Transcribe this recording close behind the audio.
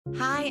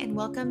Hi, and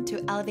welcome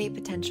to Elevate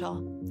Potential.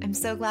 I'm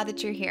so glad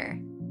that you're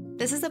here.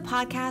 This is a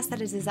podcast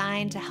that is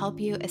designed to help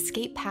you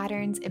escape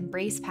patterns,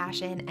 embrace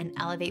passion, and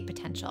elevate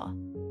potential.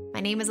 My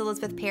name is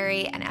Elizabeth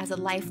Perry, and as a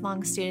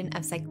lifelong student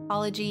of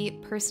psychology,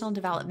 personal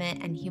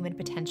development, and human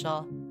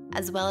potential,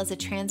 as well as a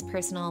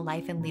transpersonal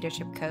life and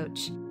leadership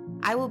coach,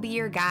 I will be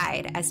your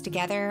guide as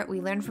together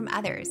we learn from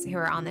others who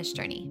are on this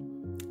journey.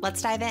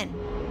 Let's dive in.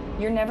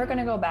 You're never going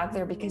to go back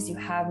there because you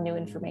have new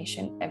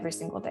information every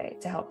single day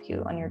to help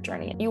you on your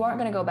journey. You aren't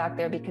going to go back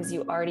there because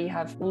you already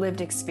have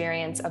lived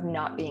experience of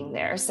not being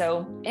there.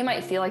 So it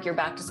might feel like you're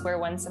back to square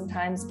one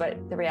sometimes,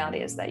 but the reality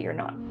is that you're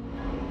not.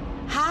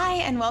 Hi,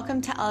 and welcome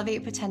to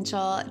Elevate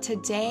Potential.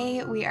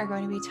 Today, we are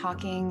going to be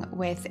talking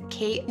with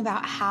Kate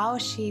about how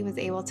she was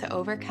able to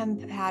overcome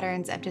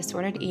patterns of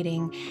disordered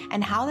eating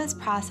and how this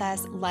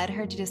process led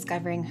her to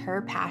discovering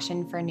her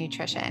passion for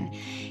nutrition.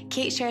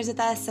 Kate shares with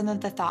us some of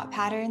the thought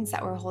patterns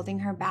that were holding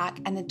her back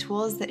and the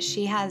tools that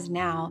she has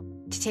now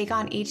to take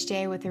on each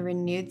day with a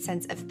renewed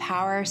sense of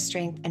power,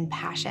 strength, and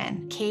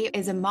passion. Kate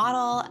is a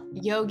model,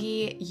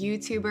 yogi,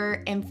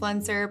 YouTuber,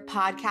 influencer,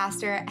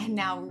 podcaster, and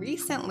now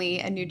recently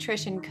a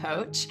nutrition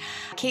coach.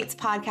 Kate's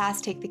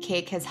podcast, Take the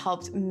Cake, has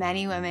helped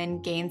many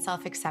women gain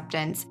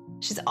self-acceptance.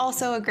 She's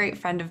also a great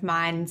friend of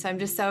mine, so I'm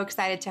just so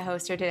excited to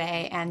host her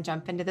today and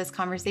jump into this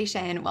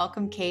conversation.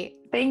 Welcome, Kate.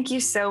 Thank you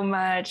so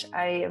much.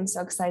 I am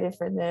so excited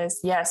for this.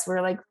 Yes,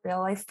 we're like real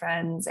life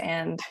friends,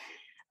 and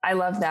I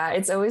love that.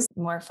 It's always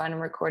more fun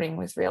recording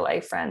with real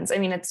life friends. I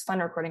mean, it's fun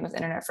recording with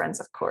internet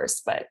friends, of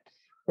course, but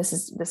this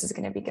is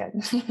going to be good.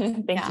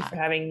 Thank you for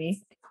having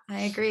me. I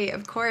agree.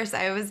 Of course.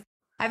 I've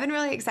been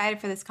really excited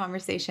for this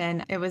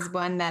conversation. It was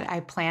one that I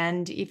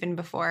planned even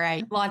before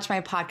I launched my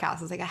podcast.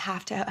 I was like, I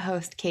have to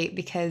host Kate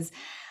because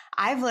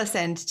I've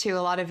listened to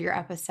a lot of your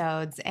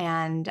episodes,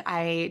 and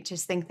I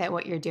just think that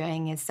what you're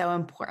doing is so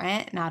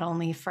important, not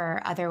only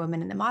for other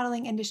women in the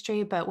modeling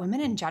industry, but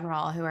women in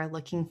general who are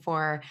looking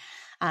for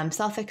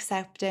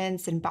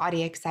self-acceptance and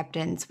body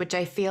acceptance, which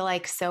I feel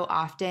like so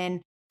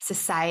often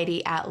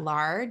society at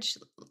large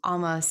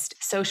almost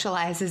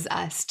socializes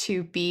us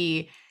to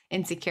be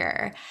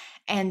insecure.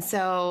 And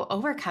so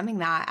overcoming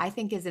that, I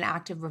think, is an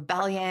act of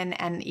rebellion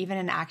and even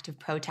an act of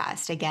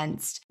protest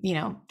against,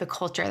 the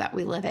culture that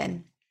we live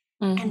in.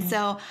 Mm-hmm. And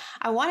so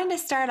I wanted to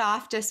start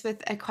off just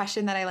with a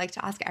question that I like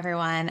to ask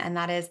everyone. And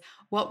that is,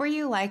 what were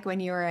you like when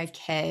you were a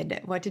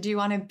kid? What did you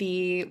want to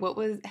be?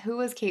 Who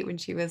was Kate when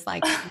she was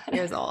like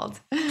years old?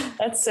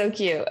 That's so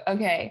cute.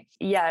 Okay.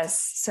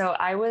 Yes. So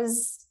I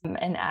was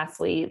an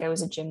athlete. I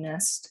was a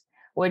gymnast,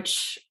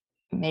 which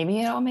maybe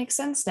it all makes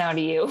sense now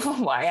to you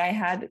why I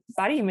had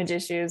body image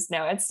issues.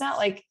 No, it's not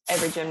like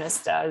every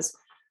gymnast does,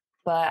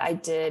 but I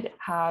did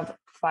have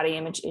body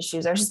image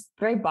issues. I was just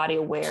very body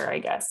aware, I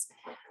guess.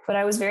 But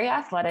I was very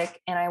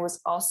athletic, and I was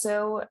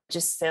also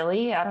just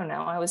silly. I don't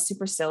know. I was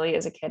super silly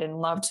as a kid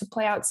and loved to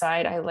play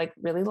outside. I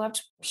really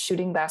loved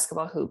shooting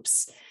basketball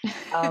hoops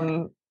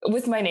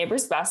with my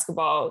neighbor's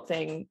basketball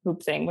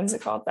hoop thing. What is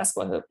it called?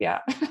 Basketball hoop. Yeah.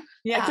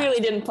 I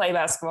clearly didn't play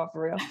basketball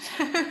for real.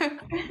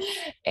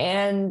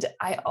 And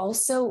I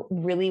also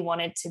really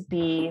wanted to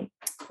be,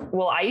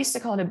 I used to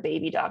call it a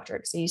baby doctor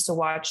because I used to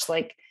watch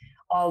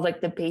all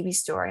the baby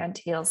story on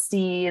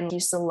TLC and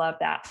used to love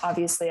that.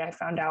 Obviously, I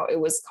found out it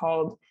was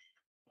called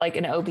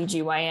an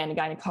OBGYN, a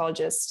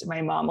gynecologist.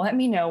 My mom let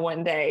me know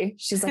one day.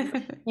 She's like,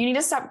 you need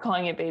to stop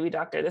calling it baby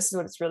doctor. This is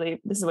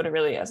what it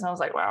really is. And I was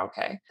like, wow,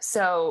 okay.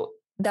 So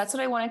that's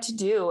what I wanted to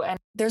do. And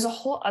there's a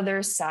whole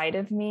other side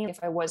of me.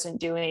 If I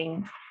wasn't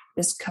doing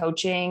this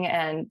coaching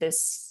and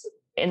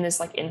in this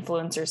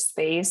influencer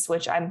space,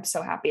 which I'm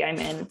so happy I'm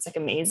in, it's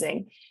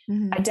amazing.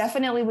 Mm-hmm. I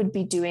definitely would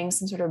be doing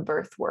some sort of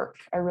birth work.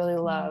 I really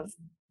love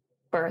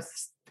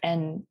birth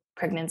and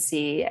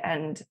pregnancy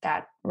and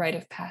that rite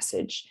of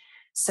passage.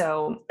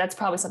 So that's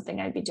probably something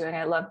I'd be doing.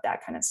 I love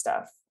that kind of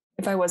stuff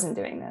if I wasn't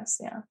doing this.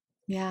 Yeah.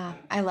 Yeah,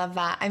 I love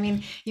that. I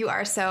mean, you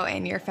are so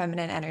in your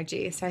feminine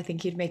energy. So I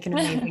think you'd make an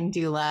amazing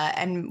doula.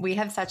 And we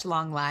have such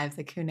long lives.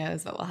 Like, who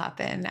knows what will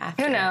happen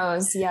after? Who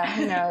knows? Yeah,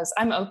 who knows?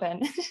 I'm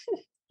open.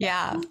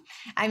 Yeah.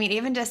 I mean,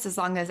 even just as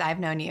long as I've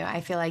known you,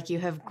 I feel like you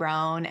have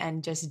grown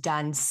and just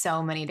done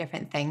so many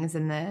different things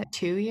in the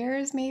 2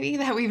 years maybe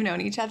that we've known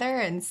each other.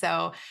 And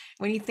so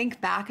when you think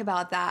back at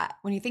that,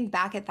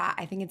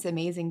 I think it's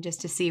amazing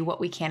just to see what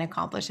we can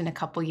accomplish in a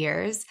couple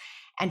years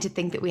and to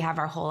think that we have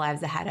our whole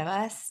lives ahead of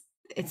us.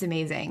 It's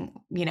amazing,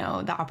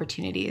 the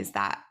opportunities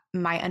that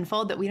might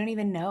unfold that we don't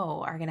even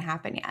know are going to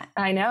happen yet.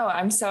 I know.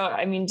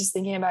 Just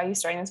thinking about you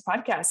starting this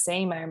podcast,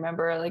 same. I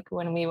remember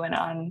when we went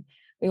on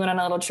a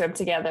little trip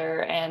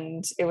together,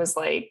 and it was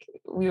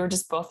we were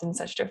just both in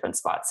such different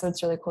spots. So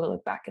it's really cool to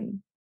look back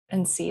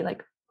and see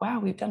wow,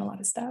 we've done a lot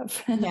of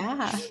stuff.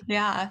 Yeah.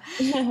 Yeah.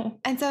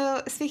 And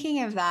so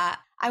speaking of that,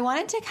 I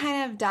wanted to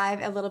kind of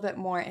dive a little bit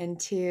more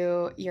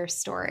into your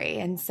story.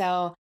 And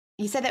so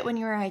you said that when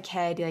you were a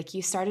kid,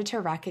 you started to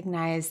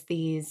recognize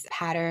these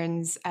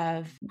patterns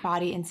of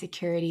body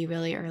insecurity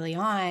really early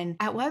on.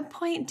 At what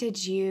point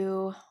did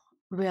you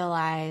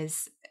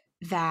realize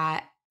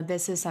that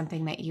this is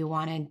something that you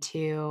wanted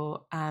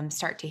to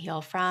start to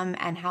heal from?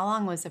 And how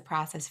long was the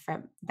process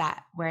from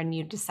that when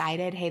you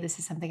decided, hey, this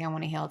is something I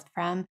want to heal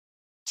from,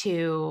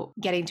 to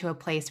getting to a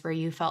place where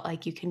you felt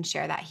like you can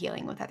share that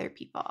healing with other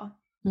people?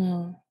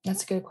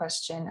 That's a good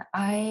question.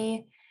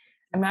 I'm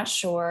not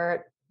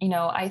sure.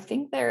 I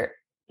think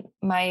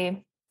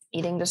my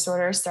eating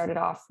disorder started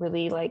off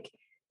really like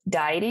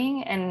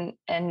dieting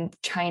and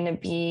trying to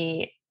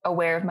be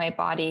aware of my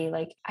body.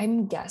 Like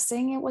I'm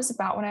guessing it was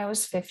about when I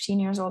was 15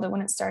 years old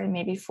when it started,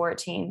 maybe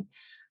 14.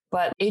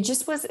 But it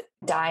just was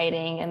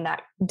dieting and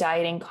that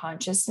dieting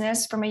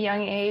consciousness from a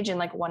young age and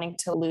like wanting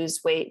to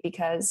lose weight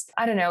because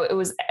I don't know, it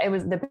was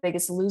the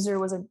Biggest Loser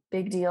was a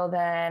big deal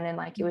then. And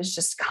like, it was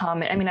just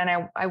common. I mean,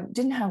 and I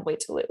didn't have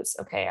weight to lose.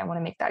 Okay. I want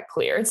to make that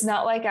clear. It's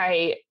not like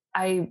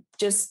I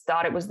just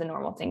thought it was the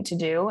normal thing to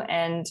do.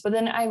 But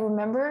then I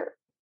remember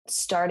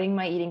starting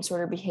my eating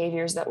disorder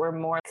behaviors that were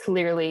more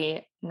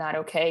clearly not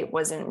okay. It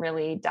wasn't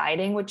really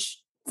dieting,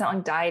 which it's not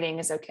like dieting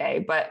is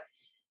okay, but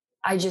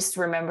I just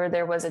remember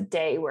there was a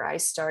day where I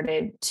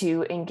started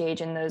to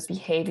engage in those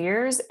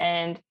behaviors.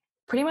 And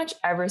pretty much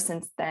ever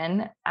since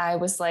then, I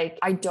was like,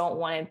 I don't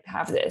want to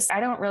have this.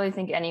 I don't really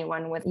think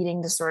anyone with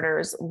eating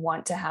disorders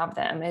want to have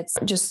them. It's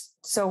just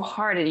so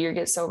hard. You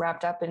get so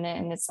wrapped up in it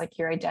and it's like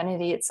your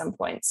identity at some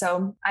point.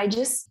 So I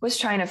just was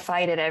trying to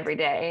fight it every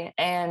day.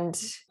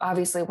 And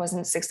obviously it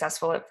wasn't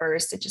successful at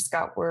first. It just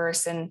got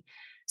worse. And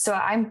so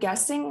I'm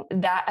guessing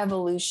that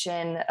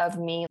evolution of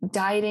me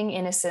dieting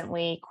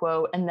innocently,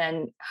 quote, and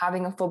then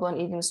having a full-blown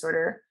eating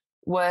disorder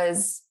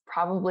was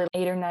probably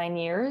 8 or 9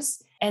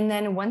 years. And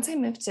then once I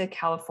moved to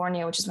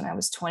California, which is when I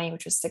was 20,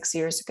 which was 6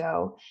 years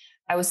ago,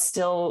 I was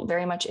still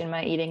very much in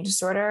my eating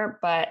disorder,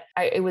 but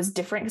it was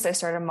different because I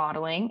started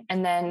modeling.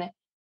 And then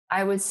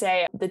I would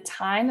say the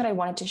time that I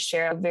wanted to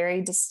share, a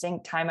very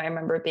distinct time I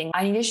remember being,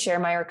 I need to share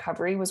my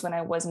recovery was when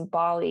I was in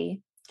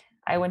Bali.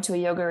 I went to a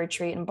yoga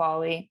retreat in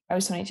Bali. I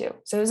was 22.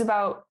 So it was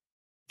about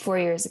 4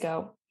 years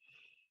ago.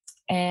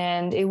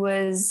 And it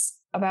was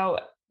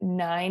about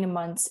 9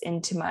 months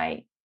into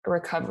my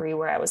recovery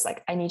where I was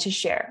like, I need to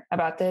share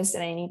about this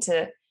and I need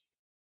to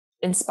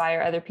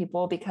inspire other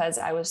people because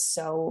I was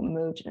so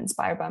moved and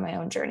inspired by my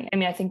own journey. I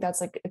mean, I think that's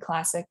like a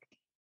classic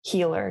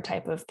healer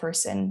type of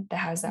person that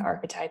has that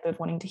archetype of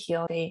wanting to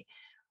heal. They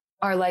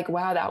are like,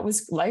 wow, that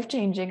was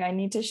life-changing. I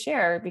need to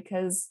share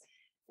because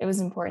it was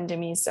important to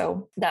me.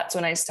 So that's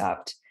when I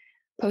stopped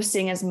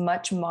posting as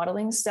much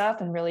modeling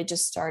stuff and really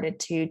just started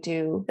to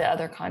do the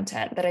other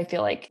content that I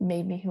feel like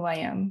made me who I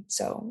am.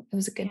 So it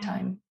was a good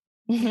time.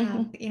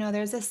 Yeah.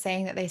 There's this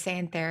saying that they say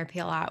in therapy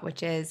a lot,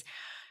 which is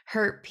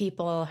hurt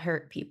people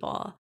hurt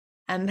people.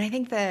 But I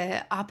think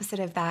the opposite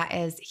of that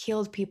is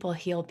healed people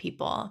heal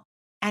people.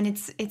 And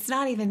it's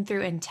not even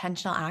through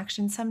intentional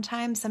action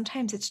sometimes.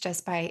 Sometimes it's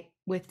just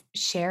with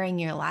sharing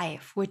your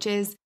life, which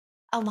is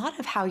a lot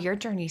of how your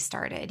journey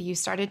started. You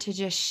started to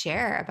just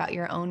share about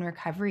your own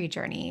recovery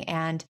journey.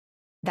 And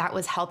that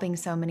was helping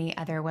so many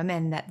other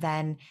women that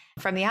then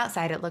from the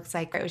outside, it looks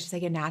like it was just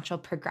like a natural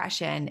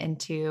progression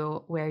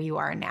into where you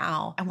are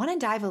now. I want to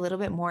dive a little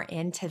bit more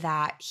into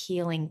that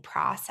healing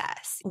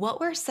process. What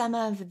were some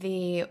of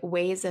the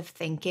ways of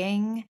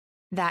thinking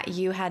that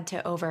you had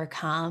to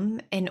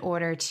overcome in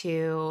order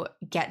to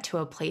get to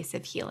a place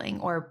of healing,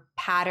 or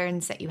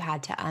patterns that you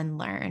had to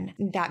unlearn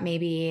that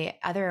maybe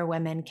other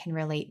women can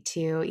relate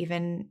to,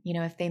 even,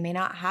 if they may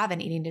not have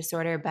an eating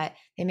disorder, but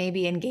they may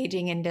be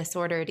engaging in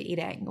disordered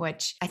eating,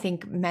 which I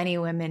think many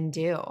women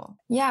do?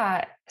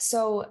 Yeah.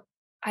 So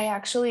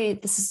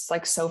this is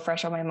like so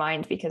fresh on my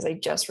mind because I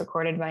just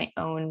recorded my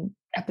own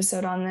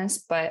episode on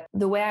this, but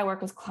the way I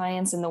work with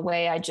clients and the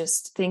way I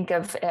just think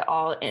of it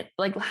all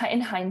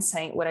in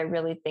hindsight, what I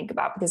really think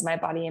about, because my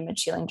body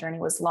image healing journey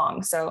was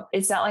long. So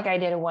it's not like I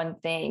did one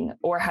thing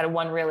or had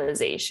one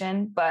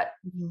realization, but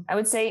I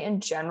would say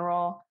in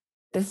general,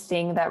 the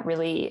thing that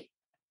really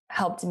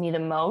helped me the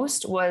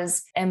most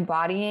was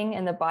embodying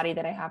in the body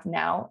that I have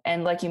now.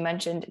 And like you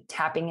mentioned,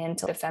 tapping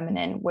into the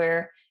feminine,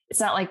 where it's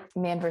not like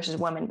man versus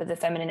woman, but the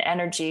feminine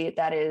energy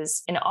that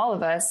is in all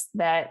of us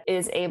that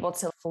is able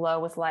to flow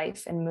with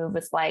life and move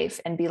with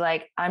life and be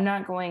like, I'm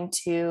not going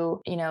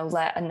to,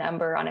 let a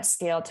number on a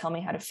scale tell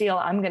me how to feel.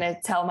 I'm going to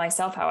tell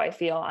myself how I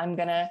feel. I'm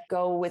going to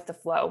go with the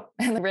flow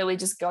and really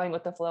just going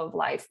with the flow of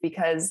life,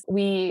 because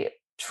we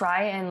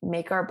try and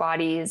manipulate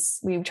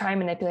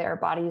our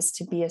bodies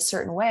to be a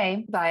certain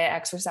way via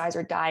exercise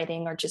or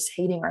dieting or just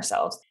hating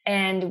ourselves.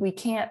 And we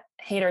can't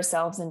hate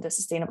ourselves into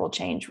sustainable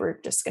change.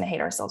 We're just going to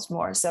hate ourselves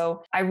more.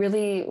 So I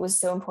really was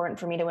so important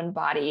for me to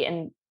embody.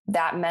 And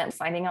that meant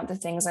finding out the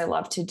things I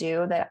love to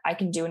do that I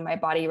can do in my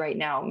body right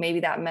now. Maybe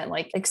that meant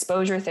like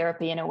exposure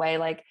therapy in a way.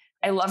 Like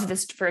I love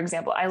this, for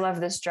example, I love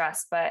this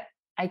dress, but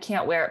I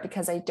can't wear it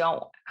because I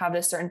don't have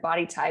this certain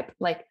body type,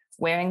 like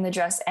wearing the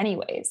dress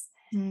anyways.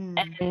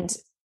 And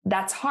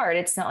that's hard.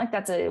 It's not like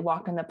that's a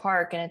walk in the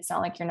park, and it's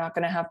not like you're not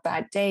going to have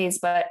bad days,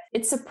 but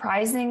it's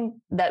surprising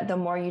that the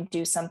more you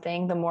do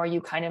something, the more you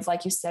kind of,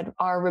 like you said,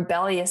 are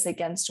rebellious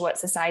against what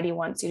society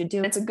wants you to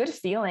do. It's a good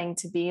feeling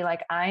to be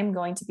like, I'm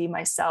going to be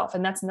myself.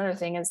 And that's another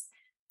thing is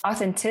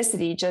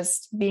authenticity,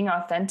 just being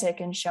authentic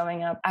and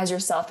showing up as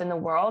yourself in the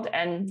world.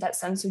 And that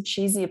sounds so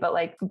cheesy, but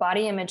like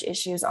body image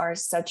issues are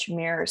such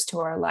mirrors to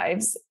our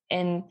lives.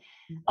 And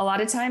a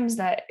lot of times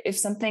that if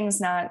something's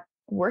not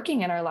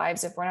working in our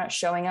lives, if we're not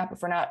showing up,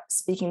 if we're not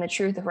speaking the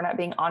truth, if we're not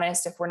being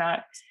honest, if we're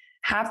not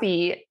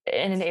happy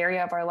in an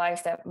area of our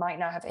life that might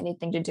not have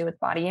anything to do with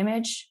body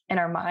image in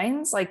our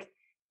minds, like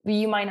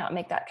you might not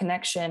make that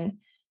connection,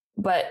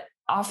 but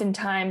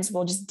oftentimes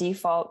we'll just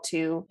default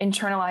to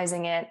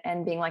internalizing it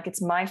and being like,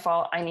 it's my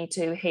fault. I need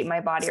to hate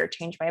my body or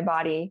change my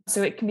body.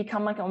 So it can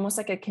become like almost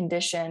like a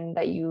condition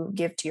that you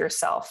give to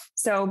yourself.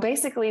 So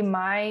basically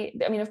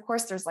of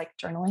course there's like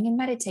journaling and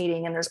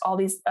meditating and there's all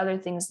these other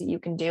things that you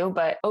can do.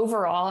 But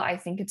overall, I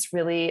think it's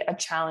really a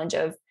challenge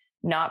of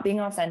not being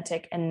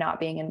authentic and not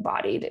being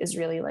embodied is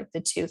really like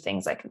the two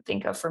things I can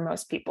think of for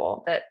most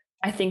people that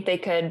I think they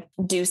could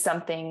do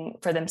something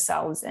for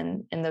themselves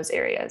in those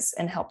areas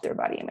and help their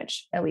body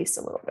image at least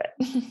a little bit.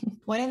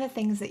 One of the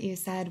things that you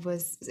said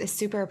is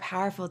super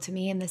powerful to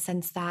me in the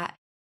sense that,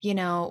 you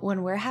know,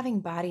 when we're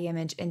having body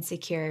image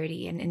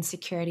insecurity and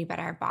insecurity about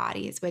our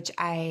bodies, which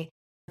I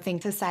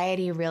think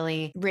society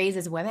really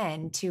raises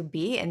women to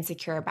be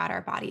insecure about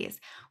our bodies.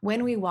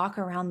 When we walk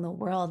around the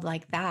world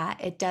like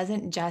that, it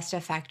doesn't just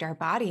affect our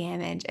body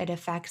image. It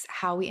affects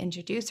how we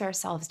introduce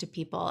ourselves to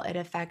people. It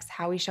affects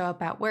how we show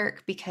up at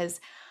work because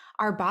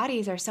our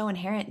bodies are so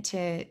inherent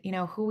to, you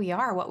know, who we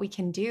are, what we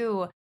can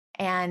do,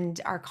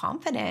 and our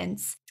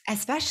confidence.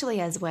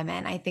 Especially as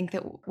women, I think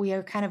that we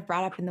are kind of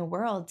brought up in the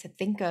world to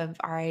think of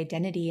our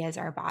identity as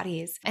our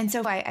bodies. And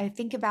so I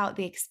think about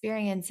the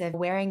experience of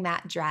wearing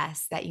that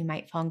dress that you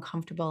might feel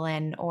uncomfortable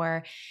in,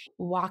 or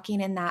walking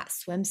in that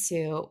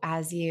swimsuit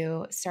as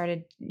you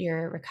started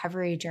your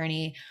recovery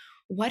journey.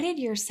 What did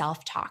your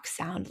self-talk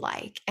sound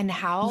like? And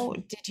how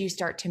did you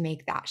start to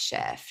make that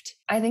shift?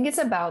 I think it's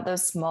about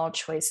those small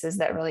choices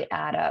that really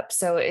add up.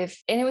 So and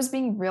it was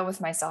being real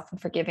with myself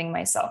and forgiving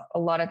myself. A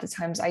lot of the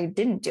times I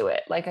didn't do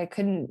it. Like I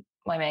could,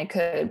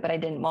 but I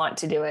didn't want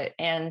to do it.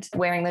 And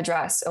wearing the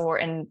dress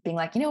and being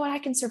like, you know what, I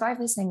can survive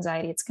this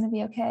anxiety. It's going to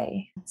be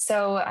okay.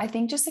 So I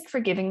think just like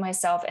forgiving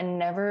myself and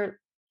never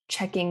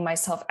checking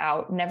myself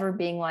out, never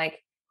being like,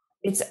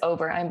 it's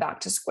over. I'm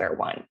back to square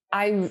one.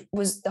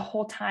 The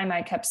whole time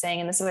I kept saying,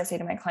 and this is what I say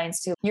to my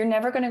clients too, you're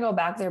never going to go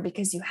back there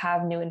because you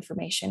have new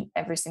information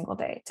every single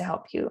day to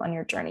help you on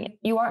your journey.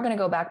 You aren't going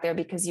to go back there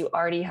because you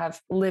already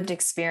have lived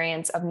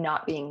experience of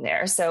not being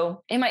there.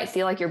 So it might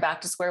feel like you're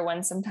back to square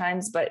one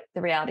sometimes, but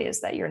the reality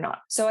is that you're not.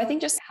 So I think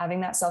just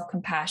having that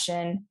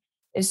self-compassion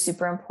is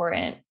super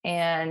important.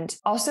 And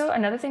also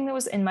another thing that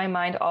was in my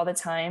mind all the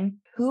time,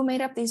 who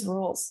made up these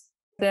rules?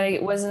 That I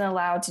wasn't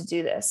allowed to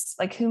do this.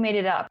 Like, who made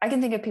it up? I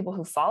can think of people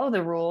who follow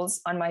the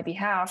rules on my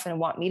behalf and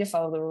want me to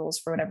follow the rules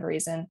for whatever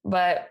reason,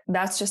 but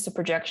that's just a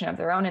projection of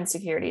their own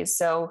insecurities.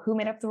 So who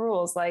made up the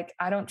rules? Like,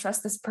 I don't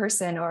trust this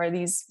person or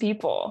these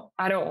people.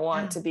 I don't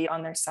want to be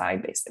on their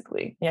side,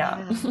 basically.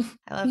 Yeah.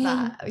 I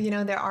love that. You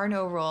know, there are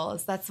no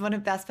rules. That's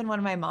been one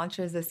of my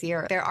mantras this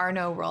year. There are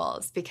no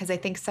rules, because I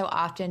think so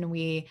often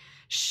we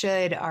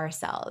should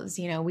ourselves,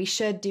 you know, we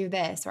should do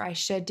this, or I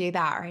should do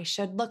that, or I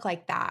should look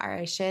like that, or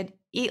I should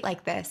eat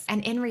like this.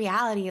 And in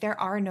reality, there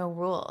are no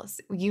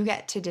rules. You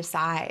get to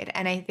decide.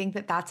 And I think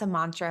that that's a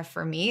mantra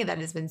for me that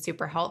has been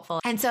super helpful.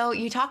 And so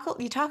you talk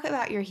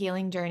about your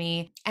healing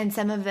journey and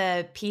some of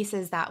the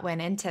pieces that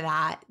went into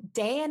that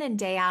day in and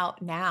day out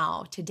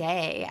now,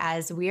 today,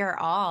 as we are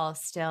all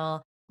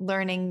still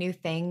learning new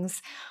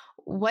things.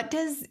 What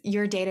does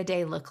your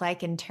day-to-day look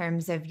like in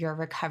terms of your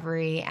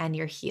recovery and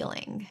your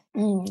healing?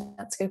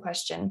 That's a good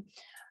question.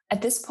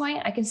 At this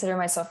point, I consider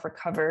myself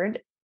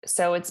recovered.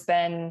 So it's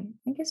been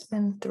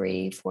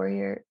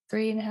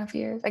 3.5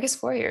 years, I guess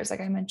 4 years,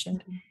 like I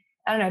mentioned.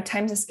 I don't know,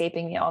 time's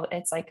escaping me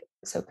it's like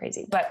so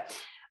crazy, but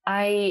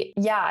I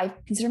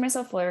consider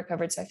myself fully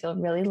recovered. So I feel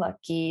really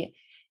lucky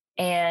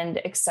and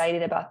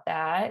excited about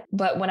that.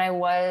 But when I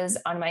was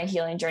on my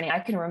healing journey, I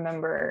can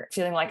remember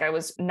feeling like I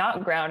was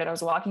not grounded. I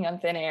was walking on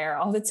thin air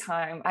all the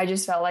time. I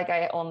just felt like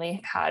I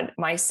only had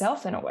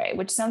myself in a way,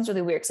 which sounds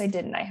really weird because I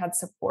didn't. I had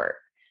support.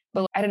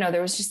 But I don't know,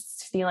 there was just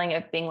this feeling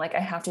of being like, I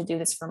have to do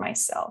this for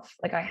myself.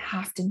 Like, I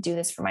have to do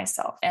this for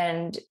myself.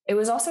 And it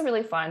was also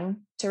really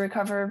fun to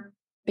recover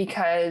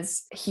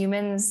because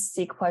humans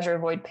seek pleasure,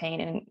 avoid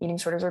pain, and eating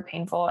disorders are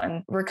painful,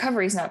 and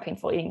recovery is not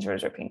painful. Eating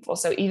disorders are painful.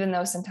 So even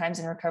though sometimes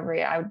in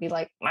recovery, I would be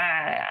like,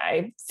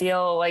 I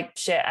feel like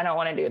shit, I don't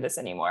want to do this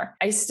anymore.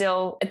 I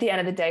still, at the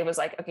end of the day, was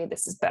like, okay,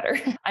 this is better.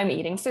 I'm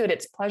eating food.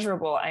 It's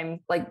pleasurable.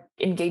 I'm like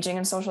engaging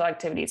in social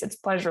activities. It's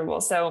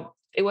pleasurable. So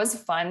it was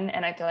fun.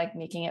 And I feel like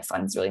making it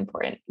fun is really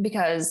important,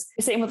 because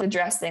same with the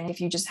dress thing.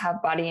 If you just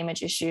have body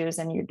image issues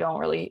and you don't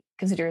really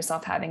consider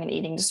yourself having an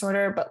eating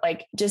disorder, but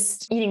like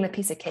just eating the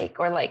piece of cake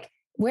or like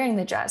wearing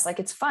the dress, like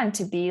it's fun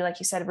to be, like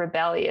you said,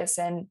 rebellious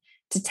and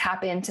to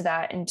tap into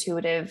that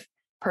intuitive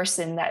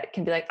person that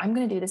can be like, I'm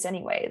going to do this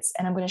anyways,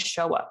 and I'm going to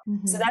show up.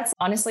 So that's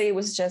honestly, it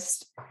was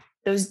just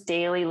those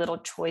daily little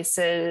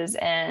choices.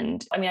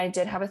 And I mean, I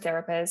did have a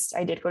therapist.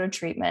 I did go to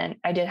treatment.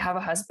 I did have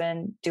a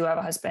husband, do have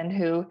a husband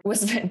who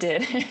was,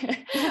 did,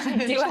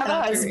 I do have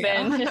a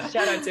husband,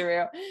 shout out to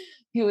Rio,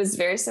 who was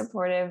very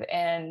supportive.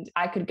 And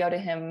I could go to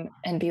him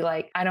and be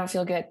like, I don't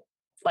feel good.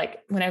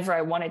 Like whenever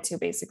I wanted to,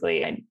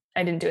 basically,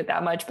 I didn't do it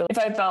that much, but if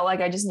I felt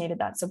like I just needed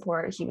that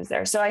support, he was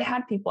there. So I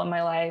had people in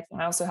my life,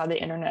 and I also had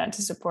the internet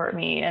to support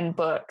me, and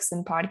books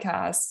and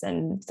podcasts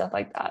and stuff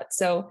like that.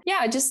 So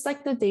yeah, just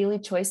like the daily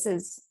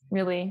choices,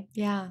 really.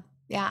 Yeah.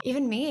 Yeah.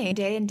 Even me,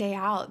 day in, day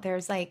out,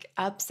 there's like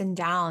ups and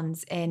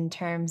downs in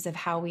terms of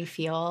how we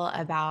feel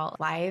about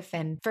life.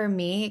 And for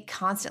me,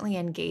 constantly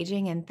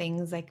engaging in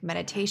things like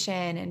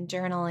meditation and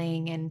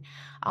journaling and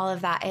all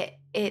of that,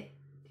 it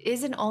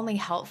isn't only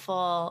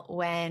helpful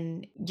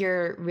when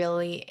you're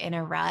really in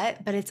a rut,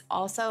 but it's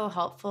also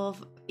helpful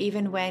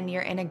even when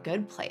you're in a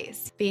good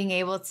place. Being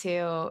able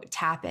to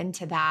tap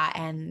into that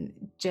and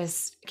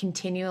just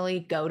continually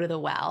go to the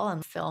well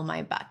and fill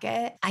my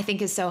bucket, I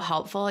think is so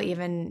helpful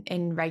even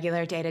in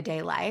regular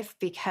day-to-day life,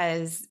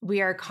 because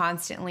we are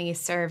constantly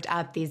served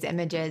up these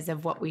images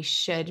of what we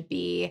should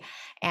be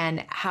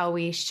and how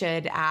we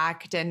should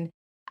act. And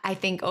I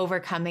think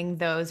overcoming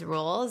those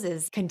rules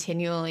is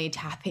continually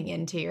tapping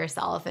into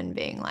yourself and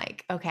being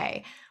like,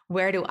 okay,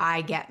 where do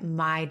I get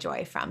my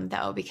joy from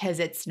though? Because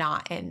it's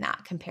not in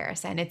that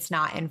comparison. It's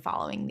not in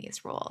following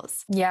these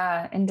rules.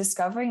 Yeah. And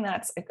discovering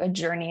that's a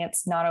journey.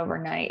 It's not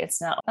overnight.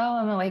 It's not, oh,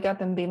 I'm gonna wake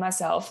up and be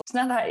myself. It's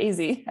not that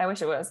easy. I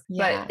wish it was,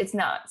 but it's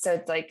not. So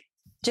it's like,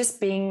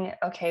 just being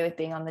okay with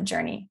being on the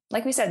journey.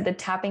 Like we said, the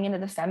tapping into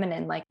the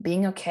feminine, like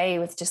being okay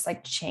with just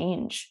like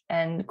change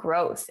and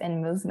growth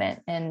and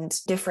movement and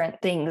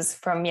different things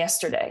from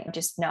yesterday.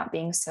 Just not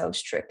being so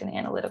strict and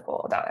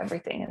analytical about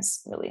everything is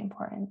really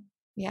important.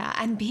 Yeah.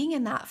 And being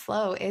in that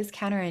flow is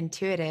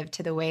counterintuitive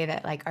to the way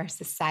that like our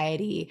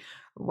society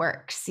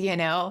works, you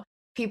know?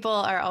 People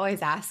are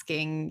always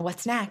asking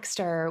what's next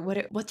or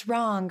what's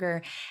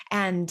wrong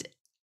and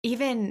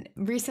even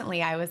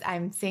recently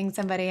I'm seeing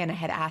somebody and I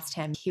had asked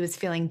him, he was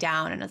feeling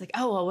down and I was like,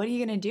 oh, well, what are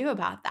you going to do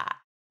about that?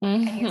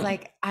 Mm-hmm. And he's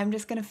like, I'm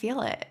just going to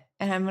feel it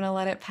and I'm going to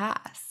let it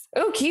pass.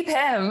 Oh, keep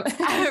him.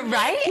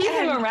 Right? Keep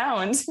him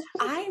around.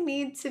 I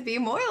need to be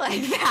more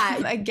like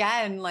that.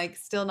 Again, like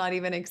still not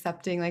even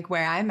accepting like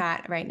where I'm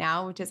at right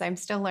now, which is I'm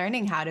still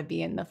learning how to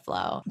be in the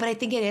flow. But I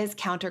think it is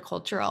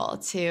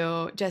countercultural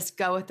to just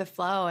go with the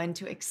flow and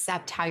to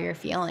accept how you're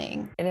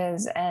feeling. It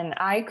is. And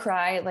I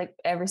cry like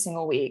every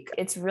single week.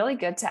 It's really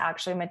good to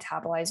actually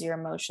metabolize your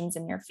emotions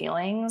and your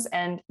feelings.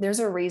 And there's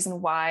a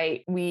reason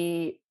why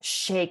we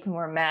shake when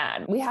we're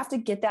mad. We have to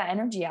get that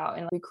energy out,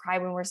 and we cry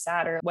when we're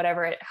sad or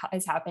whatever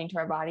is happening to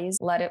our bodies.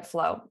 Let it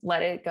flow,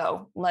 let it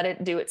go, let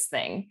it do its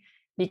thing.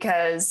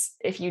 Because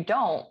if you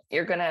don't,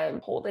 you're going to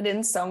hold it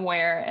in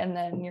somewhere and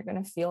then you're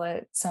going to feel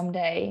it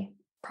someday,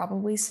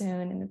 probably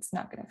soon, and it's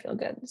not going to feel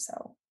good.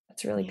 So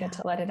it's really good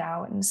to let it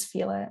out and just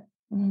feel it.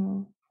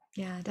 Mm-hmm.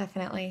 Yeah,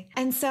 definitely.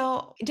 And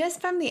so just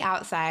from the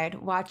outside,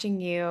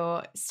 watching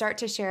you start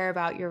to share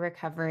about your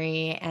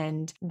recovery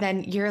and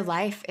then your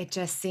life, it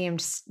just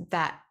seemed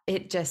that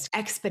it just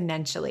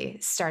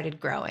exponentially started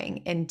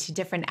growing into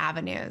different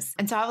avenues.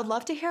 And so I would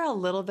love to hear a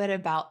little bit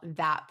about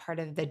that part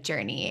of the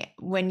journey.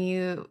 When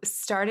you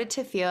started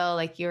to feel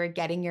like you were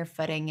getting your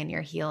footing and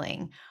your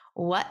healing,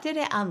 what did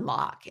it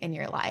unlock in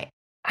your life?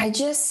 I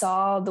just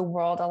saw the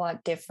world a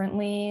lot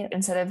differently.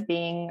 Instead of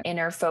being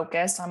inner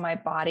focused on my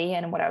body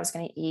and what I was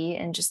going to eat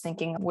and just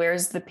thinking,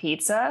 where's the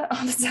pizza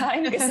all the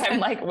time? Because I'm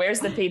like, where's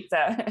the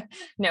pizza?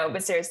 No,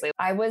 but seriously,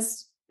 I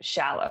was a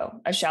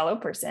shallow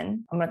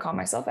person. I'm going to call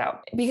myself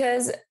out,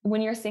 because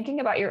when you're thinking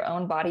about your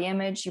own body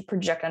image, you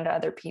project onto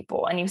other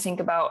people and you think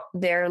about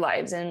their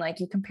lives and like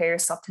you compare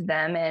yourself to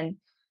them. And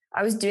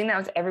I was doing that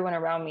with everyone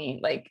around me,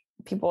 like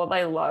people that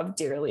I love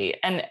dearly.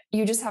 And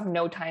you just have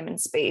no time and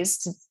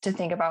space to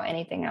think about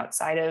anything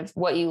outside of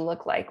what you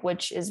look like,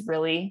 which is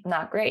really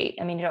not great.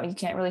 I mean, you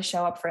can't really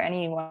show up for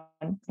anyone,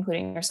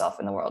 including yourself,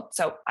 in the world.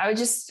 So I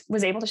just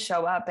was able to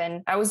show up,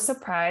 and I was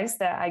surprised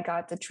that I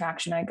got the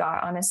traction I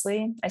got,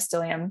 honestly. I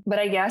still am. But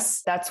I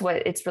guess that's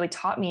what it's really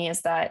taught me,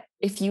 is that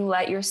if you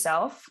let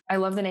yourself, I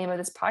love the name of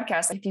this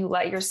podcast, if you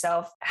let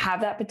yourself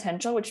have that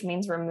potential, which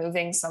means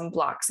removing some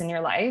blocks in your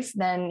life,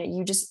 then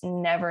you just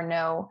never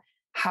know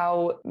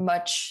how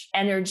much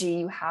energy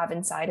you have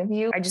inside of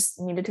you. I just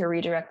needed to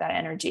redirect that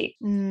energy.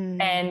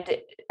 And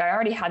I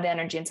already had the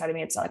energy inside of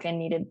me. It's not like I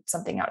needed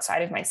something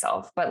outside of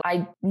myself, but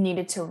I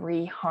needed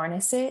to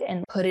harness it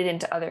and put it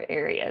into other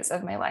areas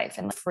of my life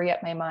and free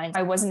up my mind.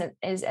 I wasn't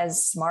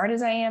as smart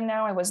as I am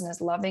now. I wasn't as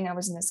loving. I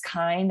wasn't as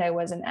kind. I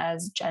wasn't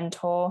as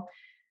gentle.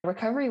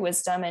 Recovery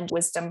wisdom and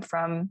wisdom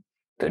from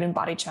food and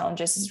body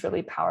challenges is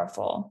really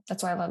powerful.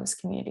 That's why I love this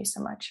community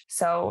so much.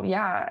 So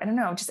yeah, I don't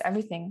know, just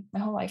everything. My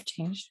whole life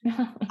changed.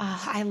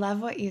 I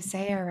love what you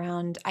say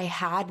around, I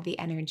had the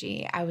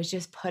energy. I was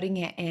just putting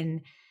it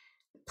in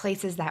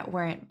places that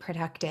weren't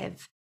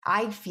productive.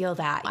 I feel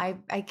that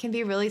I can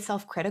be really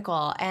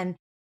self-critical, and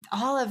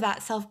all of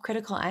that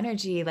self-critical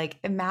energy, like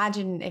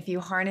imagine if you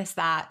harness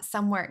that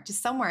somewhere,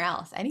 just somewhere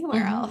else,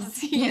 anywhere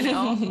else,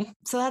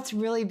 So that's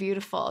really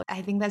beautiful.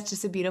 I think that's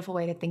just a beautiful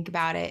way to think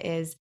about it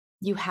is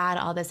you had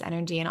all this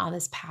energy and all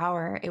this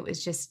power. It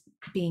was just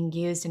being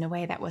used in a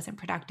way that wasn't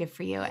productive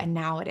for you. And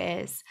now it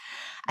is.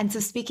 And so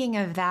speaking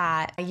of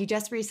that, you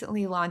just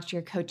recently launched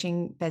your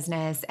coaching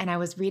business and I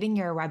was reading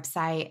your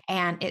website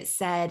and it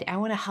said, I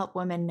want to help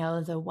women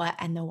know the what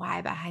and the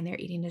why behind their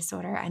eating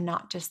disorder and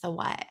not just the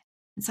what.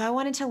 And so I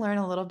wanted to learn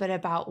a little bit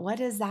about what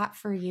is that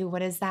for you? What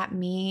does that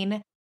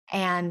mean?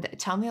 And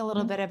tell me a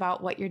little bit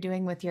about what you're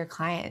doing with your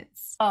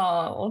clients.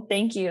 Oh, well,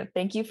 thank you.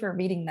 Thank you for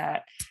reading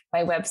that.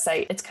 My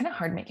website, it's kind of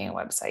hard making a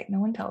website. No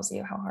one tells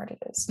you how hard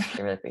it is.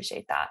 I really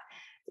appreciate that.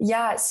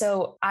 Yeah.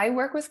 So I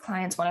work with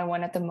clients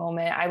one-on-one at the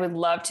moment. I would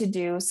love to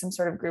do some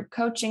sort of group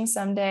coaching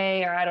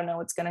someday, or I don't know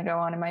what's going to go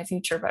on in my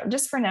future, but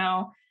just for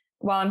now,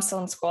 while I'm still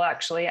in school,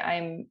 actually,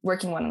 I'm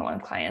working one-on-one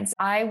with clients.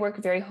 I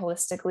work very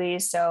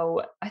holistically.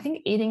 So I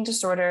think eating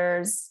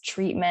disorders,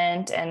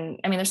 treatment, and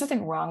I mean, there's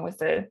nothing wrong with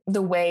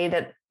the way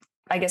that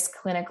I guess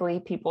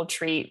clinically people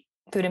treat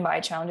food and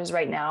body challenges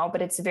right now,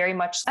 but it's very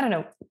much, I don't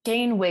know,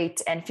 gain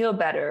weight and feel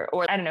better,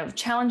 or I don't know,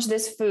 challenge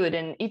this food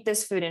and eat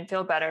this food and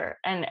feel better.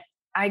 And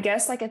I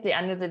guess like at the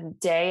end of the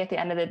day, at the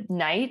end of the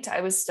night, I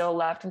was still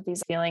left with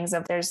these feelings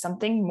of there's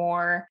something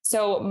more.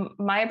 So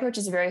my approach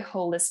is very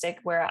holistic,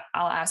 where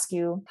I'll ask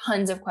you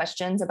tons of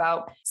questions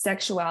about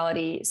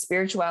sexuality,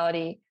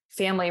 spirituality,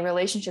 family,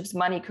 relationships,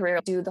 money, career,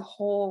 do the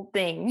whole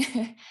thing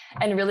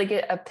and really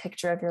get a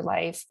picture of your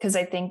life. Because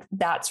I think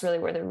that's really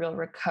where the real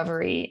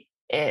recovery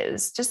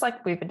is, just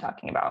like we've been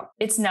talking about.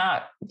 It's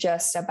not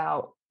just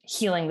about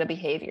healing the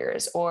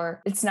behaviors,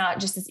 or it's not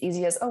just as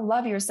easy as, oh,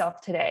 love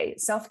yourself today.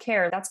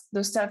 Self-care,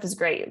 those stuff is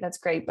great. That's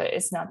great, but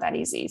it's not that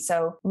easy.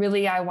 So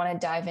really, I want to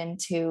dive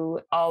into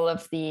all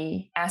of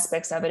the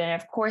aspects of it.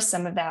 And of course,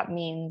 some of that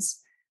means,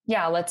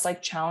 yeah, let's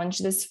like challenge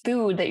this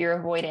food that you're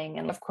avoiding.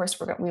 And of course,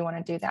 we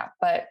want to do that,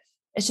 but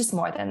it's just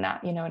more than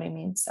that. You know what I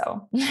mean?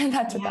 So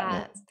that's what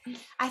that means.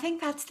 I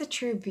think that's the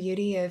true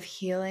beauty of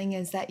healing,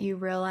 is that you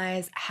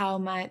realize how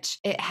much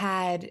it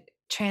had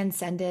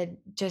transcended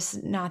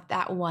just not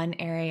that one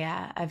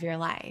area of your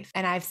life.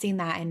 And I've seen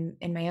that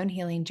in my own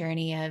healing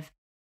journey of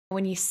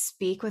when you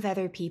speak with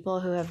other people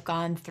who have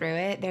gone through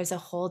it, there's a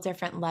whole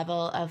different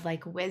level of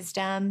like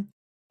wisdom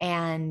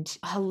and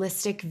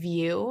holistic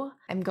view.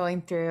 I'm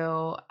going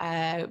through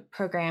a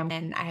program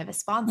and I have a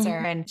sponsor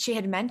and she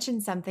had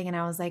mentioned something and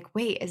I was like,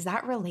 wait, is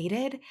that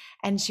related?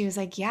 And she was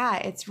like, yeah,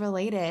 it's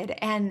related.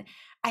 And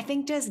I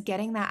think just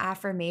getting that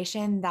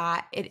affirmation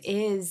that it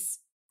is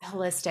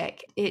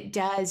holistic, it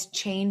does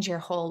change your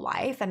whole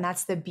life. And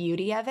that's the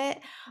beauty of it.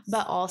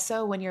 But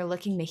also when you're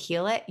looking to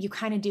heal it, you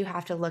kind of do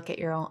have to look at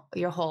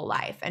your whole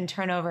life and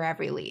turn over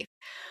every leaf,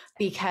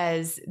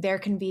 because there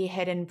can be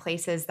hidden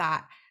places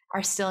that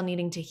are still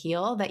needing to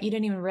heal that you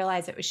didn't even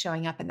realize it was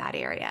showing up in that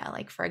area.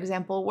 Like, for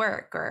example,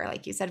 work, or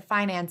like you said,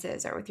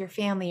 finances, or with your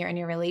family or in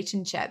your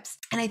relationships.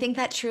 And I think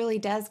that truly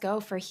does go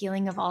for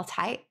healing of all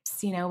types,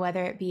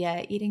 whether it be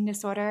a eating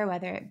disorder,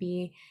 whether it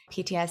be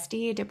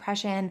PTSD,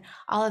 depression,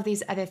 all of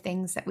these other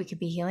things that we could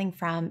be healing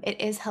from. It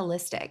is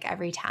holistic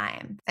every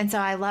time. And so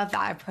I love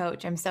that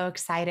approach. I'm so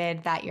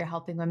excited that you're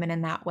helping women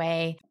in that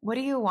way. What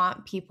do you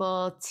want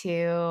people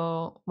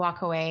to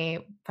walk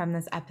away from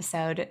this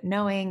episode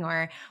knowing,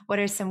 or what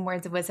are some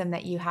words of wisdom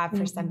that you have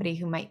for somebody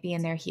who might be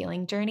in their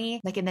healing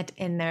journey, like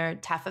in their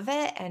tough of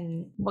it,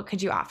 and what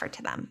could you offer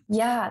to them?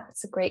 Yeah,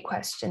 that's a great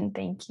question.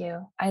 Thank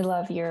you. I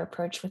love your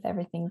approach with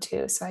everything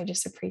too. So I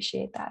just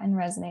appreciate that and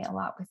resonate a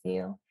lot with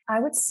you. I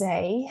would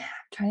say, I'm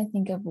trying to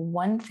think of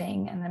one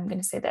thing, and I'm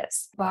going to say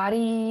this: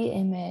 body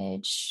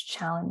image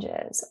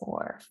challenges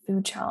or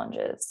food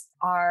challenges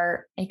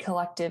are a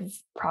collective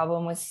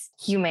problem with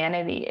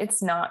humanity.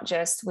 It's not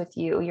just with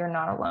you. You're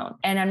not alone.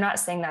 And I'm not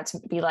saying that to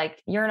be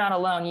like, you're not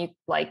alone. You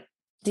like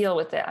deal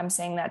with it. I'm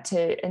saying that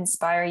to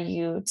inspire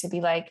you to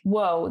be like,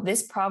 whoa,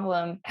 this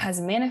problem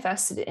has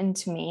manifested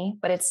into me,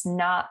 but it's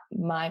not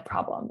my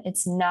problem.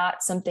 It's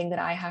not something that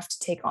I have to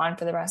take on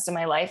for the rest of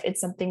my life. It's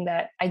something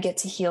that I get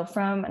to heal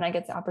from and I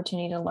get the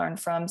opportunity to learn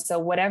from. So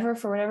for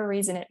whatever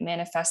reason, it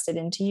manifested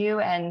into you.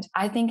 And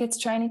I think it's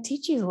trying to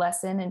teach you a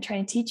lesson and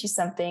trying to teach you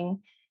something,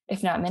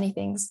 if not many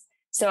things.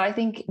 So I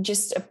think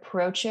just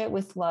approach it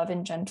with love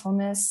and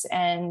gentleness,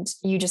 and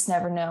you just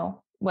never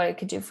know what it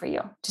could do for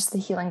you, just the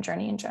healing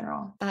journey in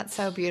general. That's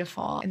so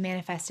beautiful. It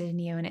manifested in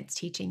you and it's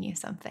teaching you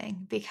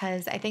something,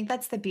 because I think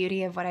that's the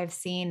beauty of what I've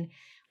seen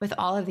with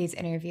all of these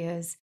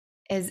interviews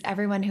is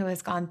everyone who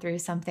has gone through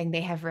something,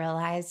 they have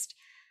realized,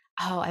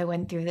 oh, I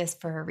went through this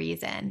for a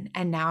reason.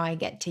 And now I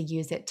get to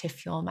use it to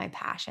fuel my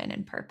passion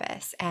and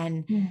purpose.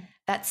 And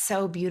that's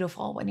so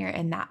beautiful when you're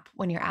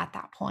at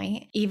that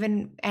point,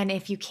 and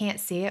if you can't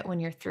see it when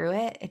you're through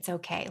it, it's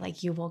okay.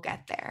 Like, you will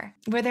get there.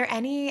 Were there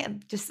any,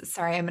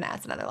 sorry, I'm going to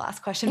ask another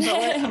last question,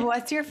 but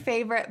what's your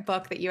favorite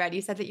book that you read?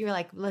 You said that you were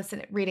like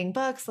reading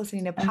books,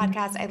 listening to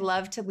podcasts. I'd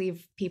love to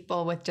leave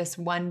people with just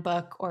one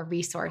book or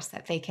resource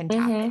that they can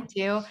tap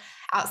into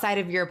outside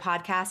of your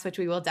podcast, which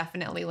we will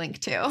definitely link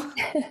to.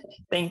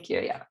 Thank you.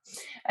 Yeah,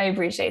 I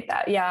appreciate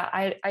that. Yeah,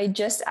 I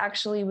just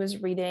actually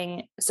was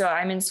reading. So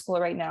I'm in school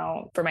right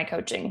now for my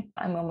coaching.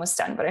 I'm almost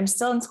done, but I'm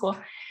still in school.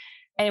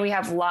 And we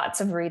have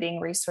lots of reading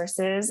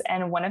resources.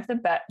 And one of the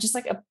best, just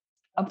like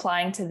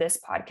applying to this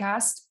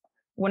podcast,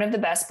 one of the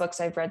best books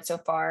I've read so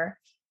far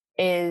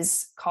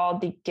is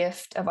called The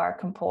Gift of Our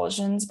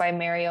Compulsions by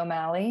Mary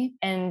O'Malley.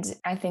 And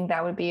I think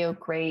that would be a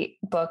great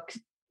book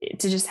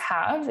to just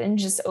have and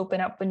just open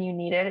up when you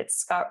need it.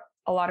 It's got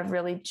a lot of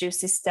really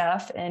juicy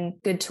stuff and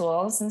good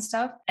tools and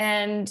stuff.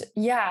 And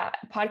yeah,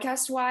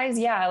 podcast wise,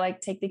 yeah,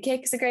 like Take the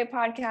Cake is a great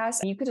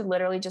podcast. You could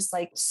literally just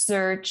like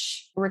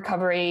search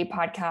recovery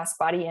podcast,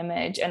 body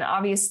image. And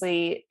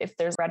obviously if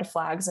there's red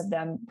flags of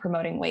them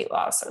promoting weight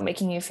loss or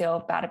making you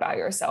feel bad about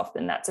yourself,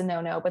 then that's a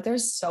no-no. But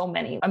there's so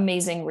many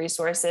amazing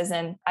resources.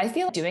 And I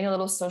feel like doing a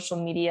little social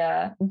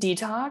media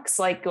detox,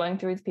 like going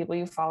through the people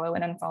you follow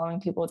and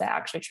unfollowing people that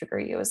actually trigger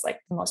you is like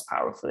the most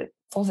powerful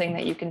thing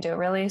that you can do,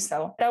 really.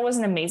 So that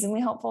wasn't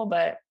amazingly helpful,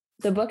 but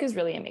the book is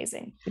really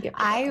amazing.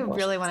 I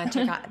really want to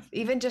check out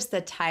even just the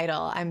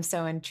title. I'm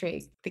so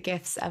intrigued. The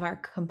Gifts of Our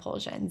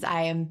Compulsions.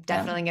 I am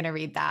definitely going to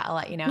read that. I'll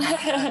let you know.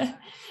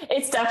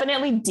 It's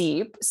definitely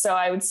deep. So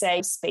I would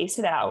say space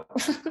it out.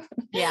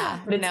 Yeah,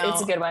 but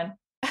it's a good one.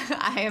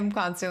 I am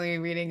constantly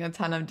reading a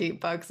ton of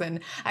deep books, and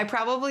I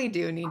probably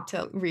do need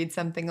to read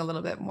something a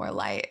little bit more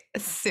light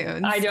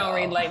soon. I don't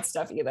read light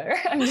stuff either.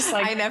 I'm just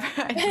like,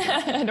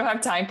 I don't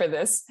have time for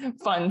this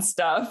fun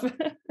stuff.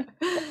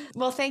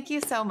 Well, thank you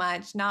so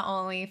much, not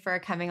only for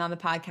coming on the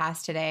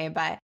podcast today,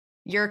 but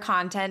your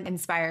content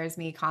inspires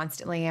me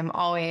constantly. I'm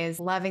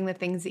always loving the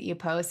things that you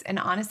post and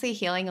honestly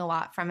healing a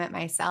lot from it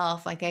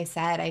myself. Like I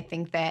said, I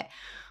think that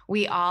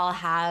we all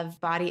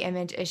have body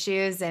image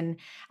issues. And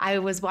I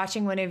was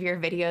watching one of your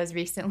videos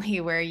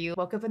recently where you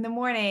woke up in the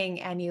morning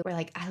and you were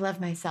like, I love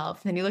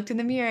myself. And then you looked in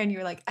the mirror and you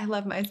were like, I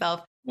love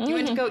myself. You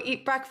went to go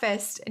eat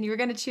breakfast and you were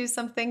going to choose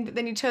something, but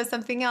then you chose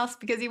something else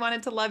because you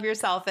wanted to love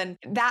yourself. And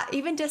that,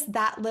 even just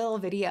that little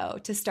video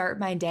to start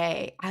my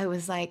day, I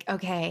was like,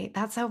 okay,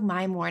 that's how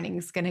my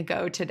morning's going to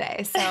go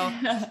today. So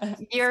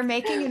you're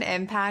making an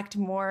impact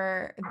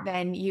more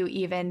than you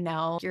even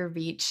know. Your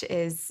reach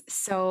is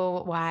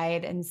so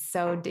wide and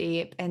so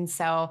deep. And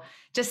so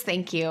just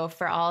thank you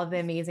for all of the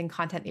amazing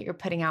content that you're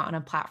putting out on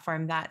a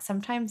platform that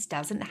sometimes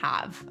doesn't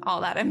have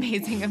all that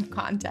amazing of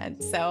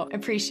content. So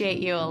appreciate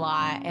you a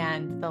lot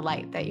and the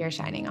light that you're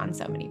shining on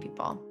so many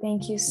people.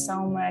 Thank you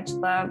so much,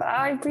 love.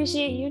 I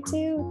appreciate you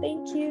too.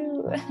 Thank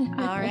you.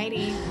 All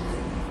righty.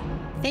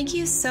 Thank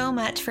you so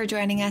much for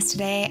joining us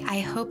today. I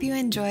hope you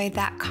enjoyed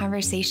that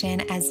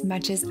conversation as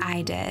much as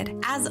I did.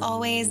 As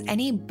always,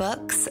 any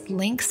books,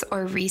 links,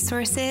 or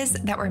resources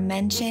that were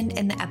mentioned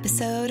in the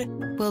episode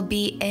will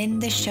be in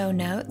the show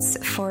notes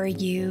for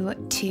you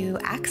to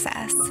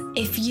access.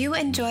 If you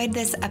enjoyed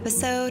this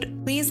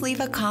episode, please leave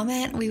a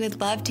comment. We would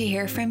love to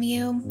hear from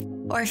you.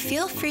 Or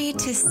feel free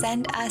to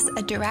send us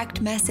a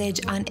direct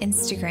message on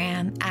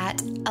Instagram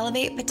at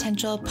Elevate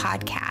Potential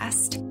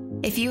Podcast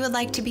if you would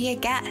like to be a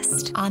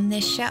guest on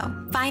this show.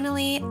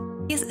 Finally,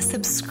 please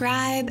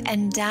subscribe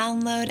and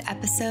download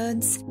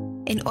episodes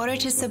in order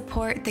to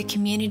support the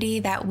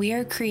community that we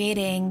are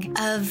creating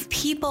of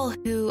people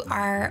who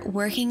are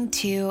working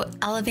to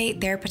elevate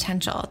their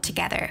potential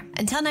together.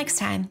 Until next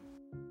time.